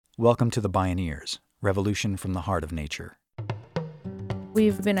Welcome to The Bioneers, Revolution from the Heart of Nature.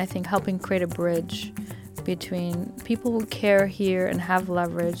 We've been, I think, helping create a bridge between people who care here and have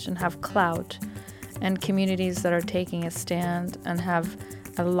leverage and have clout, and communities that are taking a stand and have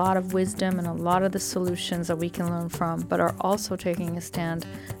a lot of wisdom and a lot of the solutions that we can learn from, but are also taking a stand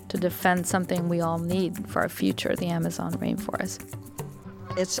to defend something we all need for our future, the Amazon rainforest.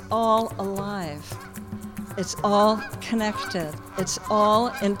 It's all alive. It's all connected. It's all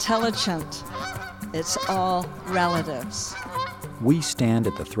intelligent. It's all relatives. We stand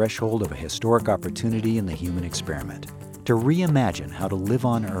at the threshold of a historic opportunity in the human experiment to reimagine how to live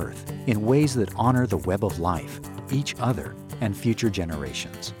on Earth in ways that honor the web of life, each other, and future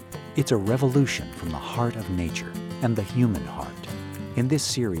generations. It's a revolution from the heart of nature and the human heart. In this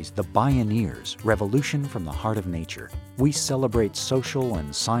series, The Bioneers, Revolution from the Heart of Nature, we celebrate social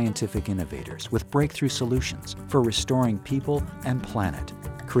and scientific innovators with breakthrough solutions for restoring people and planet,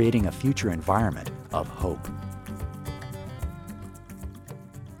 creating a future environment of hope.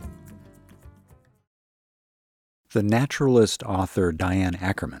 The naturalist author Diane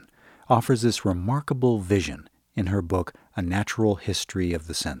Ackerman offers this remarkable vision in her book, A Natural History of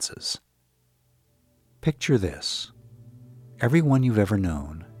the Senses. Picture this. Everyone you've ever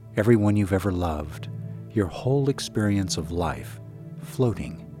known, everyone you've ever loved, your whole experience of life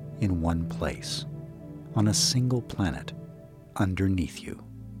floating in one place, on a single planet, underneath you.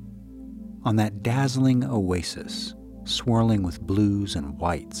 On that dazzling oasis, swirling with blues and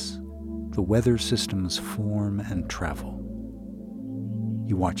whites, the weather systems form and travel.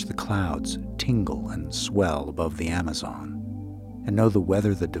 You watch the clouds tingle and swell above the Amazon, and know the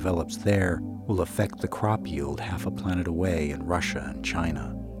weather that develops there will affect the crop yield half a planet away in Russia and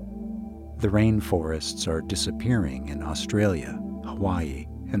China. The rainforests are disappearing in Australia, Hawaii,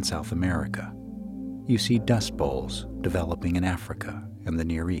 and South America. You see dust bowls developing in Africa and the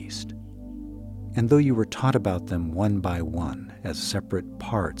Near East. And though you were taught about them one by one as separate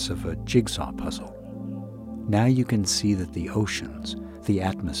parts of a jigsaw puzzle, now you can see that the oceans, the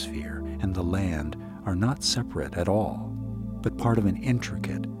atmosphere, and the land are not separate at all, but part of an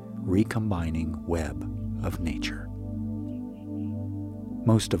intricate, recombining web of nature.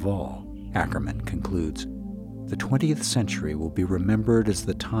 Most of all, Ackerman concludes, the 20th century will be remembered as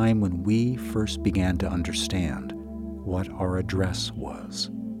the time when we first began to understand what our address was,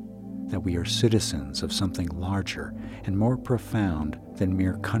 that we are citizens of something larger and more profound than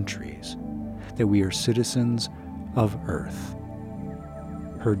mere countries, that we are citizens of Earth,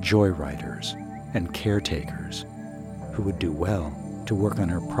 her joyriders and caretakers who would do well to work on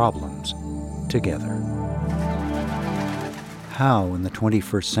her problems together. How in the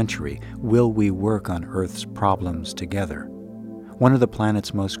 21st century will we work on Earth's problems together? One of the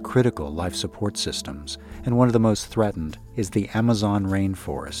planet's most critical life support systems, and one of the most threatened, is the Amazon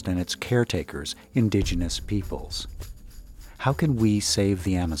rainforest and its caretakers, indigenous peoples. How can we save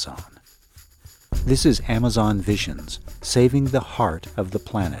the Amazon? This is Amazon Visions, Saving the Heart of the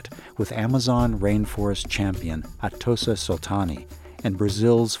Planet, with Amazon rainforest champion Atossa Soltani and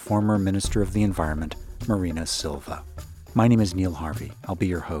Brazil's former Minister of the Environment, Marina Silva. My name is Neil Harvey. I'll be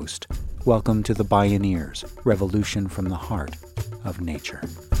your host. Welcome to The Bioneers, Revolution from the Heart of Nature.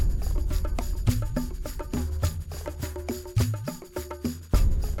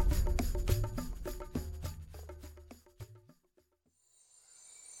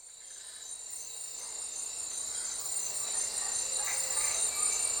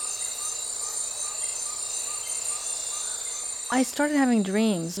 I started having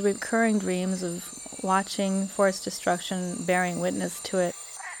dreams, recurring dreams of watching forest destruction, bearing witness to it.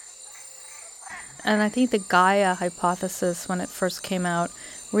 And I think the Gaia hypothesis, when it first came out,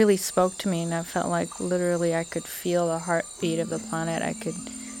 really spoke to me, and I felt like literally I could feel the heartbeat of the planet. I could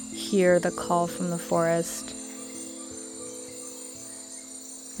hear the call from the forest.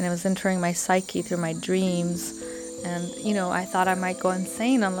 And it was entering my psyche through my dreams. And, I thought I might go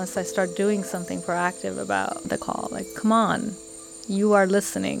insane unless I start doing something proactive about the call. Like, come on, you are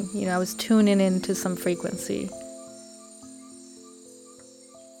listening. I was tuning into some frequency.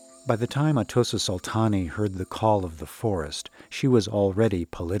 By the time Atossa Soltani heard the call of the forest, she was already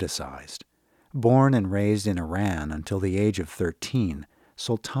politicized. Born and raised in Iran until the age of 13,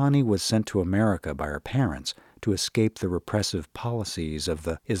 Soltani was sent to America by her parents to escape the repressive policies of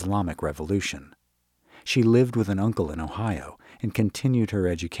the Islamic Revolution. She lived with an uncle in Ohio and continued her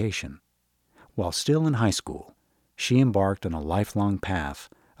education. While still in high school, she embarked on a lifelong path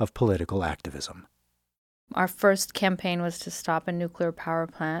of political activism. Our first campaign was to stop a nuclear power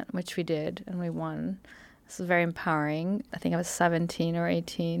plant, which we did, and we won. This was very empowering. I think I was 17 or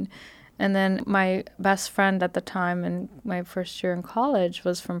 18. And then my best friend at the time in my first year in college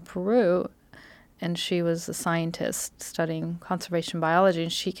was from Peru, and she was a scientist studying conservation biology,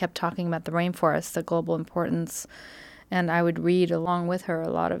 and she kept talking about the rainforest, the global importance. And I would read along with her a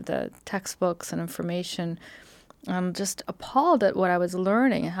lot of the textbooks and information. I'm just appalled at what I was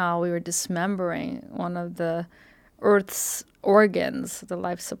learning, how we were dismembering one of the Earth's organs, the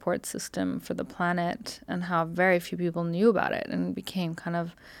life support system for the planet, and how very few people knew about it, and it became kind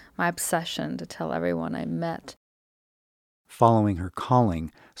of my obsession to tell everyone I met. Following her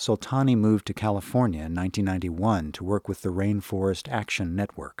calling, Soltani moved to California in 1991 to work with the Rainforest Action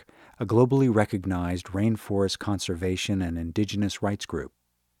Network, a globally recognized rainforest conservation and indigenous rights group.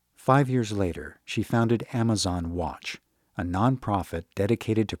 5 years later, she founded Amazon Watch, a nonprofit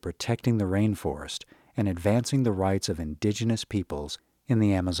dedicated to protecting the rainforest and advancing the rights of indigenous peoples in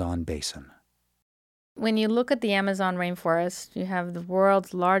the Amazon basin. When you look at the Amazon rainforest, you have the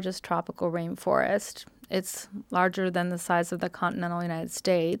world's largest tropical rainforest. It's larger than the size of the continental United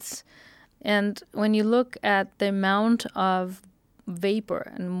States. And when you look at the amount of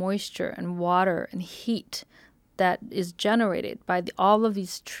vapor and moisture and water and heat that is generated by all of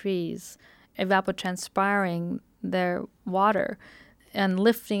these trees evapotranspiring their water and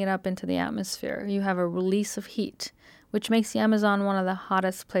lifting it up into the atmosphere, you have a release of heat, which makes the Amazon one of the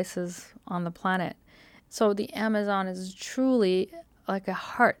hottest places on the planet. So the Amazon is truly like a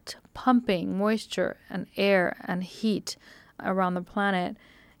heart pumping moisture and air and heat around the planet,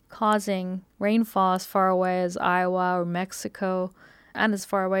 causing rainfall as far away as Iowa or Mexico and as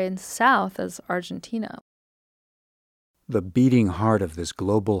far away in the south as Argentina. The beating heart of this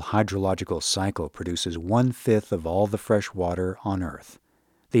global hydrological cycle produces 1/5 of all the fresh water on Earth.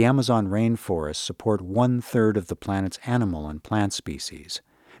 The Amazon rainforests support 1/3 of the planet's animal and plant species.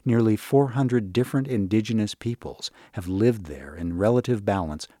 Nearly 400 different indigenous peoples have lived there in relative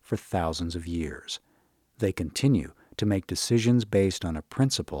balance for thousands of years. They continue to make decisions based on a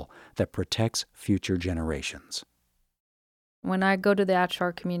principle that protects future generations. When I go to the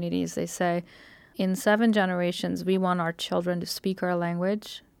Achuar communities, they say, in 7 generations, we want our children to speak our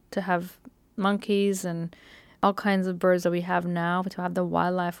language, to have monkeys and all kinds of birds that we have now, to have the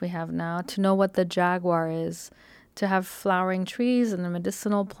wildlife we have now, to know what the jaguar is, to have flowering trees and the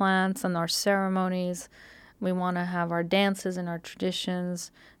medicinal plants and our ceremonies. We want to have our dances and our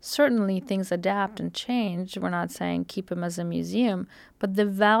traditions. Certainly things adapt and change. We're not saying keep them as a museum, but the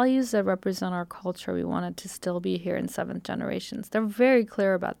values that represent our culture, we want it to still be here in 7th generations. They're very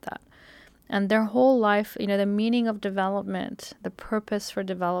clear about that. And their whole life, the meaning of development, the purpose for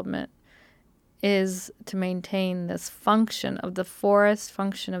development is to maintain this function of the forest,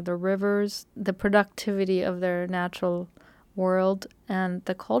 function of the rivers, the productivity of their natural world, and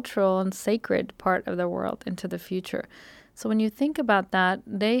the cultural and sacred part of the world into the future. So when you think about that,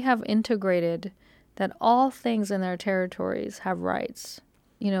 they have integrated that all things in their territories have rights.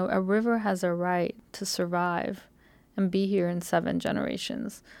 A river has a right to survive and be here in 7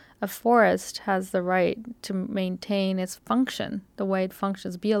 generations. A forest has the right to maintain its function, the way it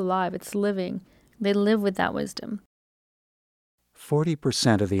functions, be alive, it's living. They live with that wisdom.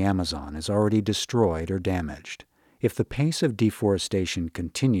 40% of the Amazon is already destroyed or damaged. If the pace of deforestation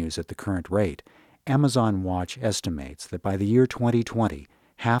continues at the current rate, Amazon Watch estimates that by the year 2020,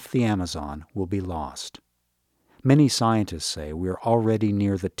 half the Amazon will be lost. Many scientists say we're already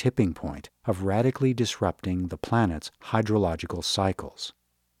near the tipping point of radically disrupting the planet's hydrological cycles.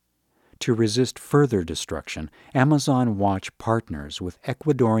 To resist further destruction, Amazon Watch partners with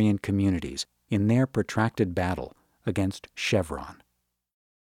Ecuadorian communities in their protracted battle against Chevron.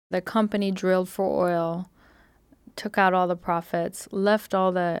 The company drilled for oil, took out all the profits, left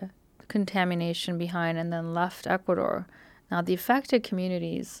all the contamination behind, and then left Ecuador. Now, the affected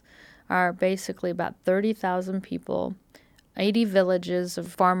communities are basically about 30,000 people, 80 villages of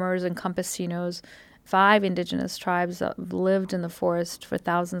farmers and campesinos, 5 indigenous tribes that have lived in the forest for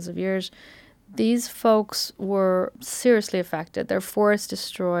thousands of years. These folks were seriously affected. Their forests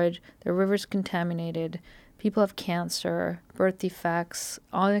destroyed, their rivers contaminated, people have cancer, birth defects,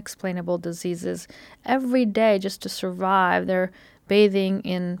 unexplainable diseases. Every day, just to survive, they're bathing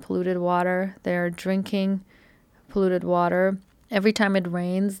in polluted water, they're drinking polluted water. Every time it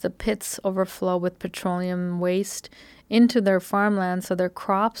rains, the pits overflow with petroleum waste into their farmland, so their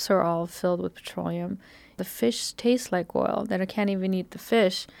crops are all filled with petroleum. The fish taste like oil. They can't even eat the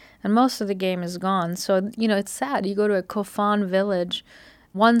fish, and most of the game is gone. So, it's sad. You go to a Kofan village,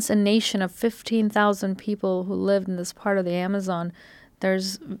 once a nation of 15,000 people who lived in this part of the Amazon.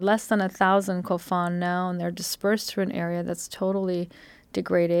 There's less than 1,000 Kofan now, and they're dispersed through an area that's totally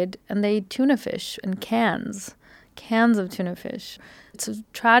degraded, and they eat tuna fish in cans. cans of tuna fish. It's a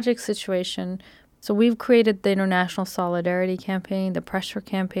tragic situation. So we've created the International Solidarity Campaign, the Pressure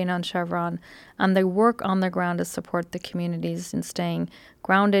Campaign on Chevron, and they work on the ground to support the communities in staying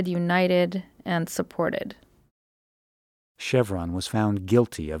grounded, united, and supported. Chevron was found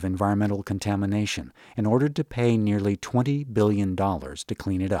guilty of environmental contamination and ordered to pay nearly $20 billion to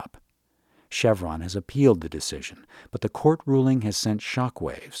clean it up. Chevron has appealed the decision, but the court ruling has sent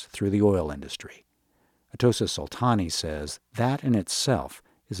shockwaves through the oil industry. Atossa Soltani says that in itself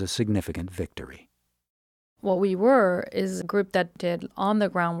is a significant victory. What we were is a group that did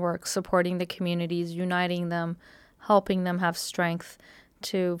on-the-ground work, supporting the communities, uniting them, helping them have strength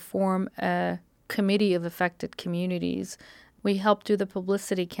to form a committee of affected communities. We helped do the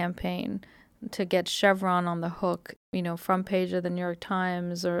publicity campaign to get Chevron on the hook, front page of the New York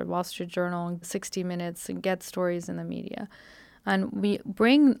Times or Wall Street Journal, 60 Minutes, and get stories in the media. And we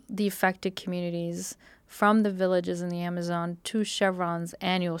bring the affected communities from the villages in the Amazon to Chevron's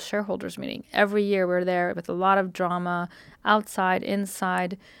annual shareholders meeting. Every year we're there with a lot of drama, outside,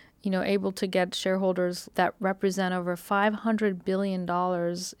 inside, able to get shareholders that represent over $500 billion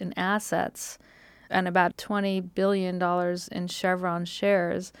in assets and about $20 billion in Chevron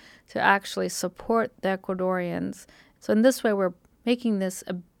shares to actually support the Ecuadorians. So in this way, we're making this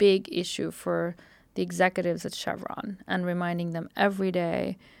a big issue for the executives at Chevron and reminding them every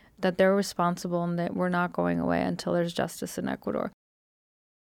day that they're responsible and that we're not going away until there's justice in Ecuador.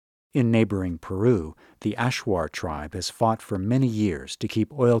 In neighboring Peru, the Ashwar tribe has fought for many years to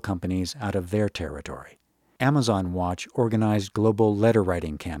keep oil companies out of their territory. Amazon Watch organized global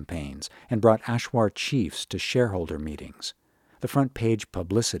letter-writing campaigns and brought Ashwar chiefs to shareholder meetings. The front-page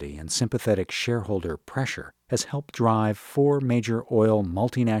publicity and sympathetic shareholder pressure has helped drive 4 major oil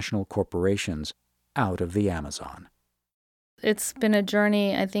multinational corporations out of the Amazon. It's been a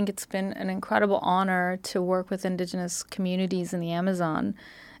journey. I think it's been an incredible honor to work with indigenous communities in the Amazon,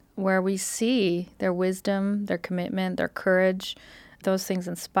 where we see their wisdom, their commitment, their courage. Those things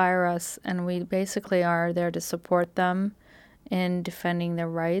inspire us, and we basically are there to support them in defending their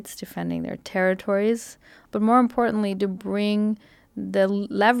rights, defending their territories, but more importantly, to bring the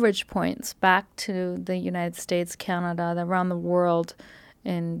leverage points back to the United States, Canada, around the world,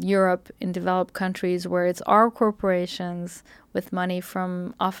 in Europe, in developed countries, where it's our corporations with money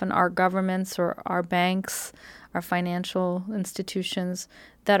from often our governments or our banks, our financial institutions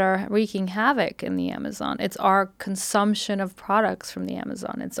that are wreaking havoc in the Amazon. It's our consumption of products from the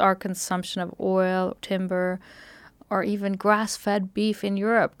Amazon. It's our consumption of oil, timber, or even grass-fed beef in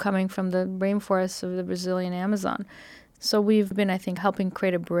Europe coming from the rainforests of the Brazilian Amazon. So we've been, I think, helping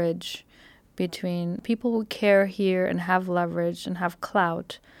create a bridge between people who care here and have leverage and have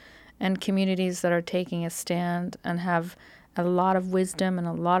clout and communities that are taking a stand and have a lot of wisdom and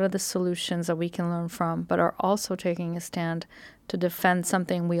a lot of the solutions that we can learn from, but are also taking a stand to defend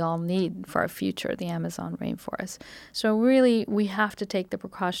something we all need for our future, the Amazon rainforest. So really, we have to take the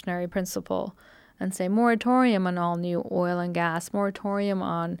precautionary principle and say moratorium on all new oil and gas, moratorium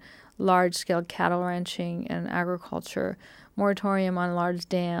on large-scale cattle ranching and agriculture, moratorium on large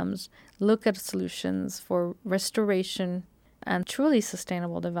dams, look at solutions for restoration and truly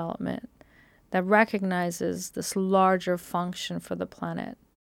sustainable development that recognizes this larger function for the planet.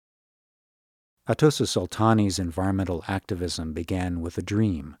 Atossa Soltani's environmental activism began with a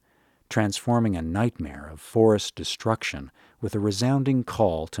dream, transforming a nightmare of forest destruction with a resounding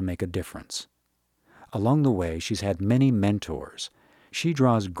call to make a difference. Along the way, she's had many mentors. She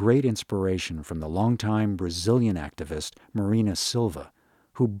draws great inspiration from the longtime Brazilian activist Marina Silva,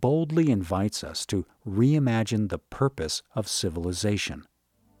 who boldly invites us to reimagine the purpose of civilization.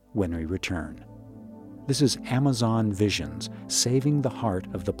 When we return. This is Amazon Visions, Saving the Heart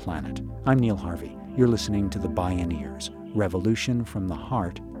of the Planet. I'm Neil Harvey. You're listening to The Bioneers, Revolution from the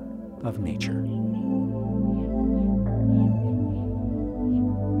Heart of Nature.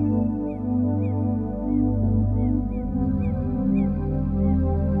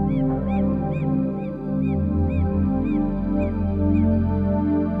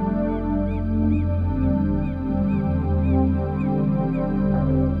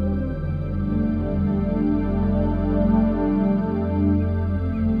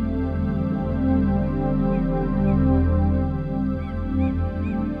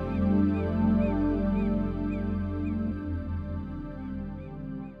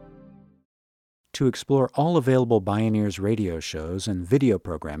 To explore all available Bioneers radio shows and video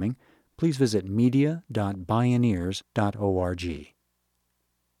programming, please visit media.bioneers.org.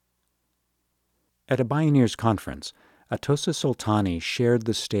 At a Bioneers conference, Atossa Soltani shared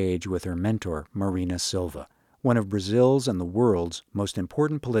the stage with her mentor, Marina Silva, one of Brazil's and the world's most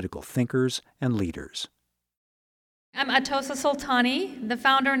important political thinkers and leaders. I'm Atosa Soltani, the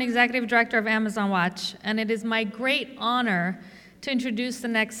founder and executive director of Amazon Watch, and it is my great honor to introduce the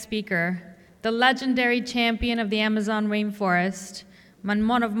next speaker, the legendary champion of the Amazon rainforest,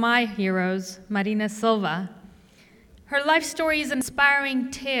 one of my heroes, Marina Silva. Her life story is an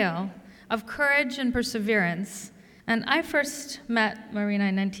inspiring tale of courage and perseverance. And I first met Marina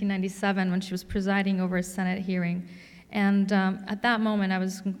in 1997 when she was presiding over a Senate hearing. And at that moment, I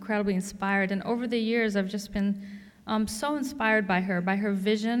was incredibly inspired. And over the years, I've just been so inspired by her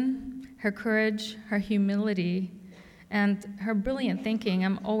vision, her courage, her humility, and her brilliant thinking.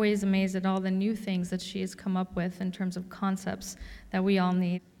 I'm always amazed at all the new things that she has come up with in terms of concepts that we all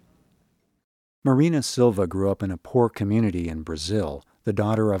need. Marina Silva grew up in a poor community in Brazil, the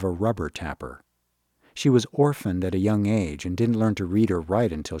daughter of a rubber tapper. She was orphaned at a young age and didn't learn to read or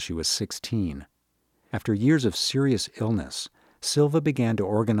write until she was 16. After years of serious illness, Silva began to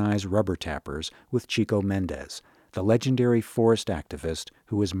organize rubber tappers with Chico Mendes, the legendary forest activist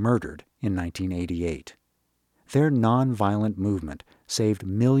who was murdered in 1988. Their nonviolent movement saved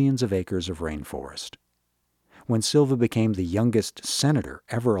millions of acres of rainforest. When Silva became the youngest senator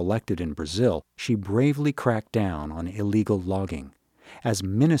ever elected in Brazil, she bravely cracked down on illegal logging. As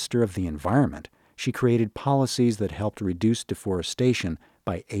Minister of the Environment, she created policies that helped reduce deforestation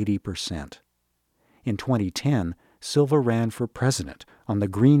by 80%. In 2010, Silva ran for president on the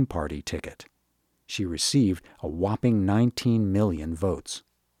Green Party ticket. She received a whopping 19 million votes.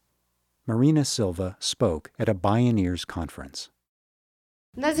 Marina Silva spoke at a Bioneers conference.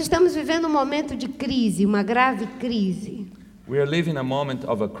 Nós estamos vivendo momento de crise, uma grave crise. We are living a moment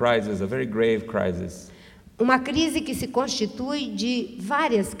of a crisis, a very grave crisis. Uma crise que se constitui de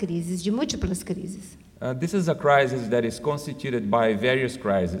várias crises, de múltiplas crises. This is a crisis that is constituted by various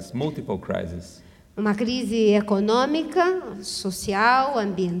crises, multiple crises. Uma crise econômica, social,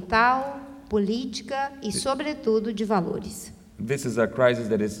 ambiental, política e, sobretudo, de valores. This is a crisis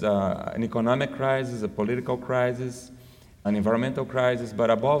that is an economic crisis, a political crisis, an environmental crisis, but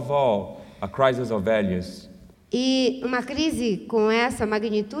above all, a crisis of values. E uma crise com essa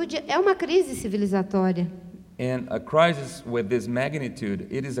magnitude é uma crise civilizatória. And a crisis with this magnitude,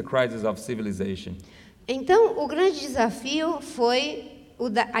 it is a crisis of civilization. Então, o grande desafio foi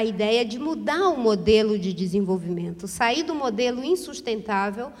a ideia de mudar o modelo de desenvolvimento, sair do modelo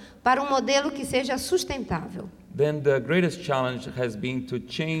insustentável para um modelo que seja sustentável. Then the greatest challenge has been to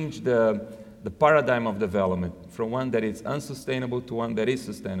change the paradigm of development from one that is unsustainable to one that is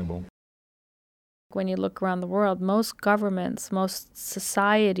sustainable. When you look around the world, most governments, most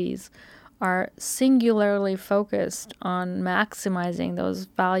societies are singularly focused on maximizing those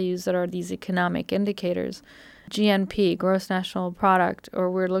values that are these economic indicators. GNP, gross national product, or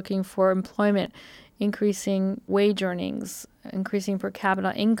we're looking for employment, increasing wage earnings, increasing per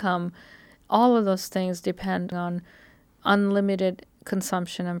capita income. All of those things depend on unlimited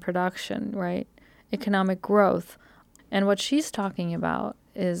consumption and production, right? Economic growth. And what she's talking about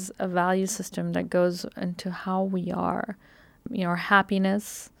is a value system that goes into how we are. You know, our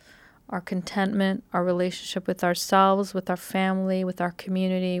happiness, our contentment, our relationship with ourselves, with our family, with our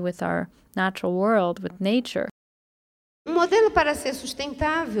community, with our natural world, with nature. Modelo para ser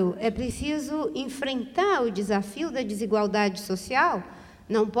sustentável é preciso enfrentar o desafio da desigualdade social.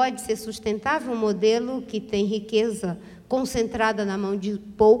 Não pode ser sustentável um modelo que tem riqueza concentrada na mão de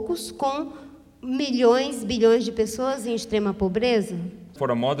poucos, com milhões, bilhões de pessoas em extrema pobreza. For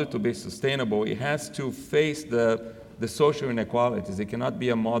a model to be sustainable, it has to face the social inequalities. It cannot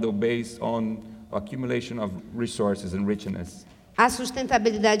be a model based on accumulation of resources and richness. A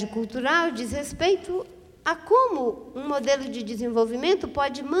sustentabilidade cultural diz respeito a como um modelo de desenvolvimento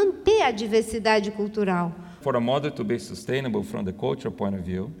pode manter a diversidade cultural. For a model to be sustainable from the cultural point of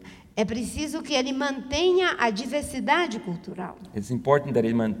view, é preciso que ele mantenha a diversidade cultural. It's important that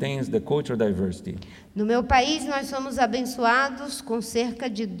it maintains the cultural diversity. No meu país, nós somos abençoados com cerca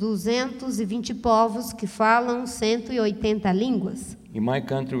de 220 povos que falam 180 línguas. In my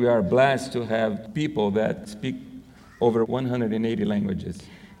country, we are blessed to have people that speak over 180 languages.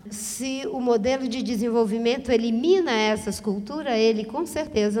 Se o modelo de desenvolvimento elimina essas culturas, ele com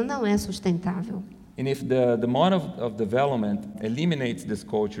certeza não é sustentável. And if the model of development eliminates these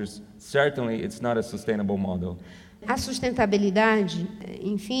cultures, certainly it's not a sustainable model. A sustentabilidade,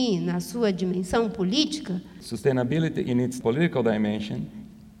 enfim, na sua dimensão política, sustainability in its political dimension,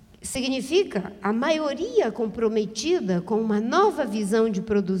 significa a maioria comprometida com uma nova visão de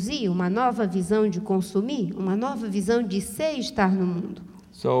produzir, uma nova visão de consumir, uma nova visão de ser e estar no mundo.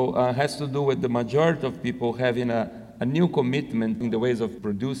 So has to do with the majority of people having a new commitment in the ways of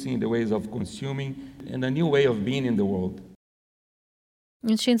producing, the ways of consuming, and a new way of being in the world.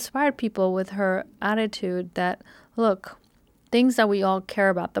 And she inspired people with her attitude that look, things that we all care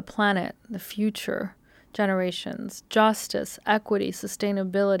about, the planet, the future, generations, justice, equity,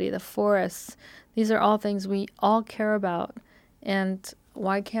 sustainability, the forests, these are all things we all care about. And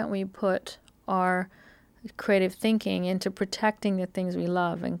why can't we put our creative thinking into protecting the things we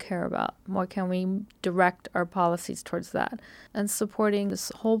love and care about? Why can't we direct our policies towards that? And supporting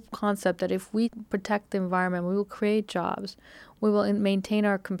this whole concept that if we protect the environment, we will create jobs, we will maintain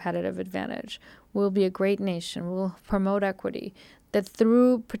our competitive advantage, we will be a great nation, we will promote equity, that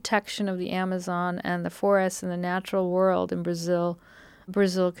through protection of the Amazon and the forests and the natural world in Brazil,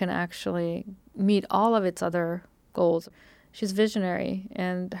 Brazil can actually meet all of its other goals. She's visionary,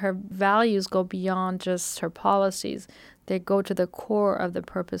 and her values go beyond just her policies. They go to the core of the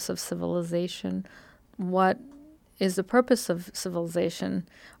purpose of civilization. What is the purpose of civilization?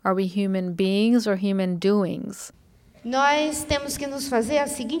 Are we human beings or human doings? Nós temos que nos fazer a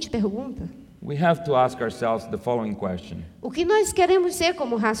seguinte pergunta: We have to ask ourselves the following question. o que nós queremos ser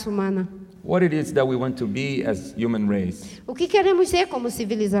como raça humana? What it is that we want to be as human race? O que queremos ser como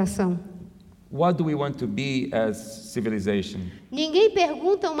civilização? What do we want to be as civilization? Ninguém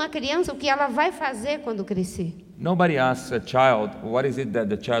pergunta a uma criança o que ela vai fazer quando crescer. Nobody asks a child, what is it that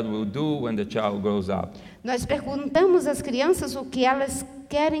the child will do when the child grows up? Nós perguntamos às crianças o que elas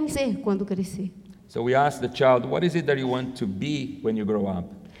querem ser quando crescer. So we ask the child, what is it that you want to be when you grow up?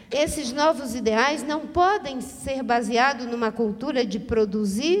 Esses novos ideais não podem ser baseados numa cultura de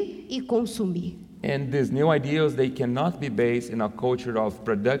produzir e consumir. And these new ideals, they cannot be based in a culture of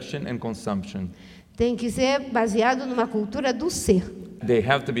production and consumption. Tem que ser baseado numa cultura do ser. They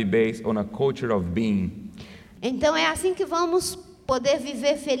have to be based on a culture of being. Então é assim que vamos poder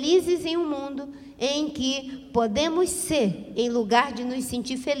viver felizes em um mundo em que podemos ser, em lugar de nos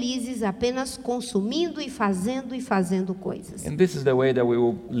sentir felizes apenas consumindo e fazendo coisas. And this is the way that we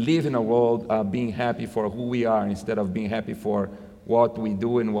will live in a world being happy for who we are instead of being happy for what we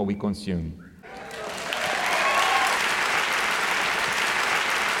do and what we consume.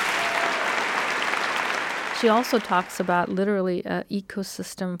 She also talks about literally an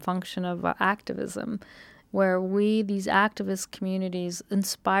ecosystem function of activism, where we, these activist communities,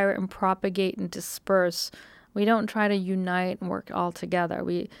 inspire and propagate and disperse. We don't try to unite and work all together.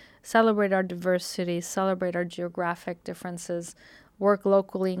 We celebrate our diversity, celebrate our geographic differences, work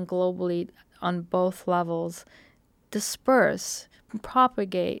locally and globally on both levels, disperse,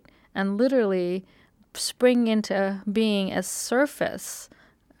 propagate, and literally spring into being a surface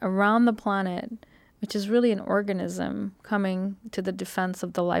around the planet, which is really an organism coming to the defense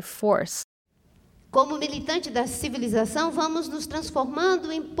of the life force. Como militante da civilização, vamos nos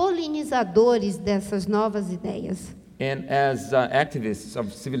transformando em polinizadores dessas novas ideias. And as activists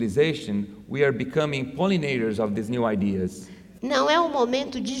of civilization, we are becoming pollinators of these new ideas. Não é o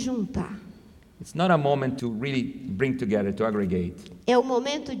momento de juntar. It's not a moment to really bring together, to aggregate. É o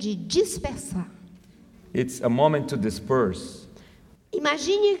momento de dispersar. It's a moment to disperse.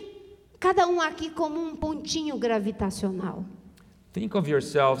 Imagine cada um aqui como um pontinho gravitacional. Think of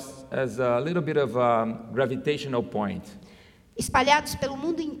yourselves as a little bit of a gravitational point, Espalhados pelo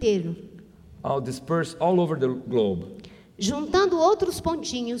mundo inteiro, all dispersed all over the globe, juntando outros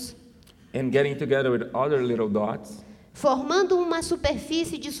pontinhos, and getting together with other little dots, formando uma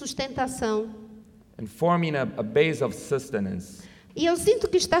superfície de sustentação. and forming a base of sustenance. E eu sinto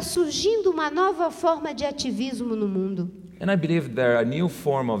que está surgindo uma nova forma de ativismo no mundo. And I believe that a new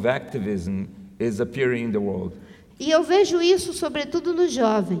form of activism is appearing in the world. E eu vejo isso sobretudo nos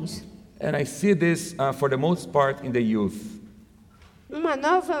jovens. And I see this for the most part in the youth. Uma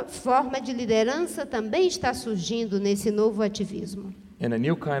nova forma de liderança também está surgindo nesse novo ativismo. And a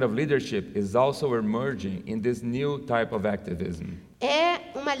new kind of leadership is also emerging in this new type of activism.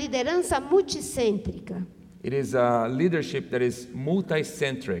 É uma liderança multicêntrica. It is a leadership that is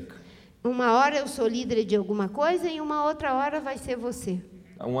multicentric. Uma hora eu sou líder de alguma coisa e uma outra hora vai ser você.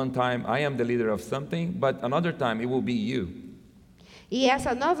 One time I am the leader of something, but another time it will be you. E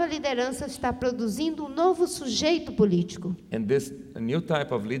essa nova liderança está produzindo um novo sujeito político. And this new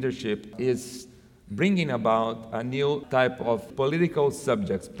type of leadership is bringing about a new type of political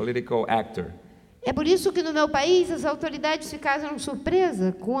subjects, political actor. É por isso que no meu país as autoridades ficaram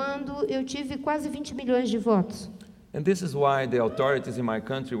surpresas quando eu tive quase 20 milhões de votos. And this is why the authorities in my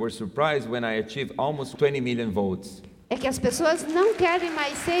country were surprised when I achieved almost 20 million votes. É que as pessoas não querem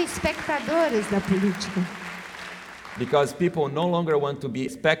mais ser espectadoras da política. Because people no longer want to be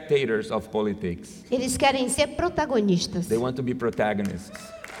spectators of politics. Eles querem ser protagonistas. They want to be protagonists.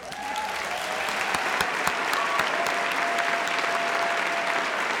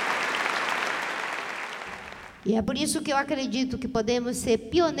 E é por isso que eu acredito que podemos ser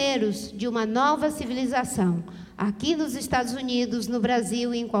pioneiros de uma nova civilização, aqui nos Estados Unidos, no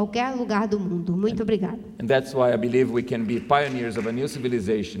Brasil e em qualquer lugar do mundo. Muito obrigada. And that's why I believe we can be pioneers of a new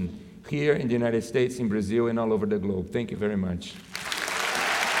civilization here in the United States, in Brazil, and all over the globe. Thank you very much.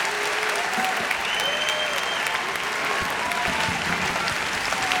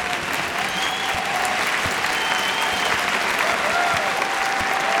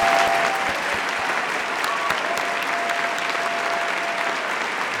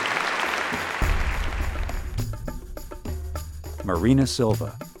 Marina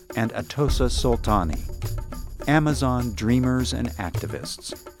Silva and Atossa Soltani, Amazon dreamers and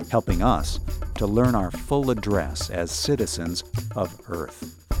activists, helping us to learn our full address as citizens of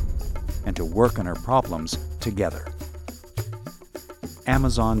Earth and to work on our problems together.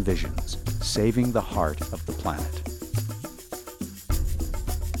 Amazon Visions, saving the heart of the planet.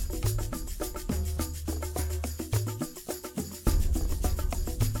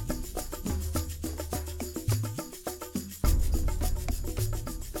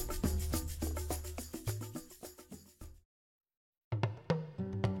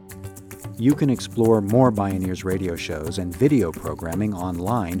 You can explore more Bioneers radio shows and video programming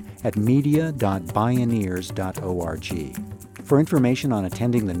online at media.bioneers.org. For information on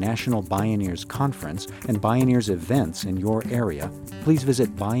attending the National Bioneers Conference and Bioneers events in your area, please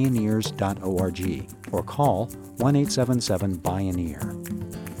visit bioneers.org or call 1-877-BIONEER.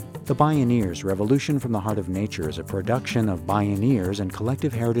 The Bioneers Revolution from the Heart of Nature is a production of Bioneers and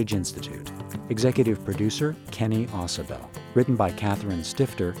Collective Heritage Institute. Executive producer, Kenny Ausubel. Written by Catherine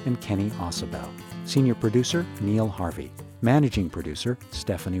Stifter and Kenny Ausubel. Senior producer, Neil Harvey. Managing producer,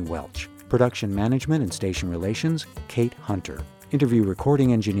 Stephanie Welch. Production management and station relations, Kate Hunter. Interview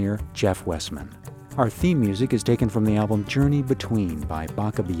recording engineer, Jeff Westman. Our theme music is taken from the album Journey Between by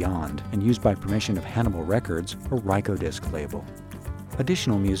Baka Beyond and used by permission of Hannibal Records, a Rykodisc label.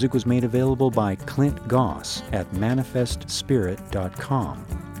 Additional music was made available by Clint Goss at manifestspirit.com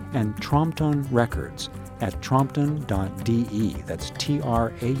and Trompton Records at trompton.de. That's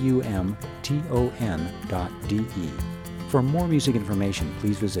TRAUMTON.de. For more music information,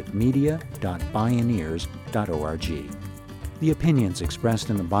 please visit media.bioneers.org. The opinions expressed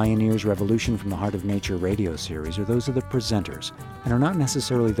in the Bioneers Revolution from the Heart of Nature radio series are those of the presenters and are not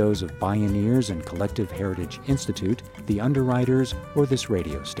necessarily those of Bioneers and Collective Heritage Institute, the underwriters, or this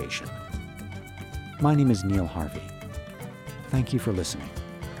radio station. My name is Neil Harvey. Thank you for listening.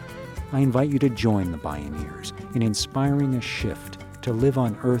 I invite you to join the Bioneers in inspiring a shift to live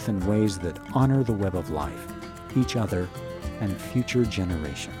on Earth in ways that honor the web of life, each other, and future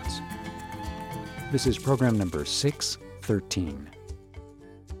generations. This is program number 613.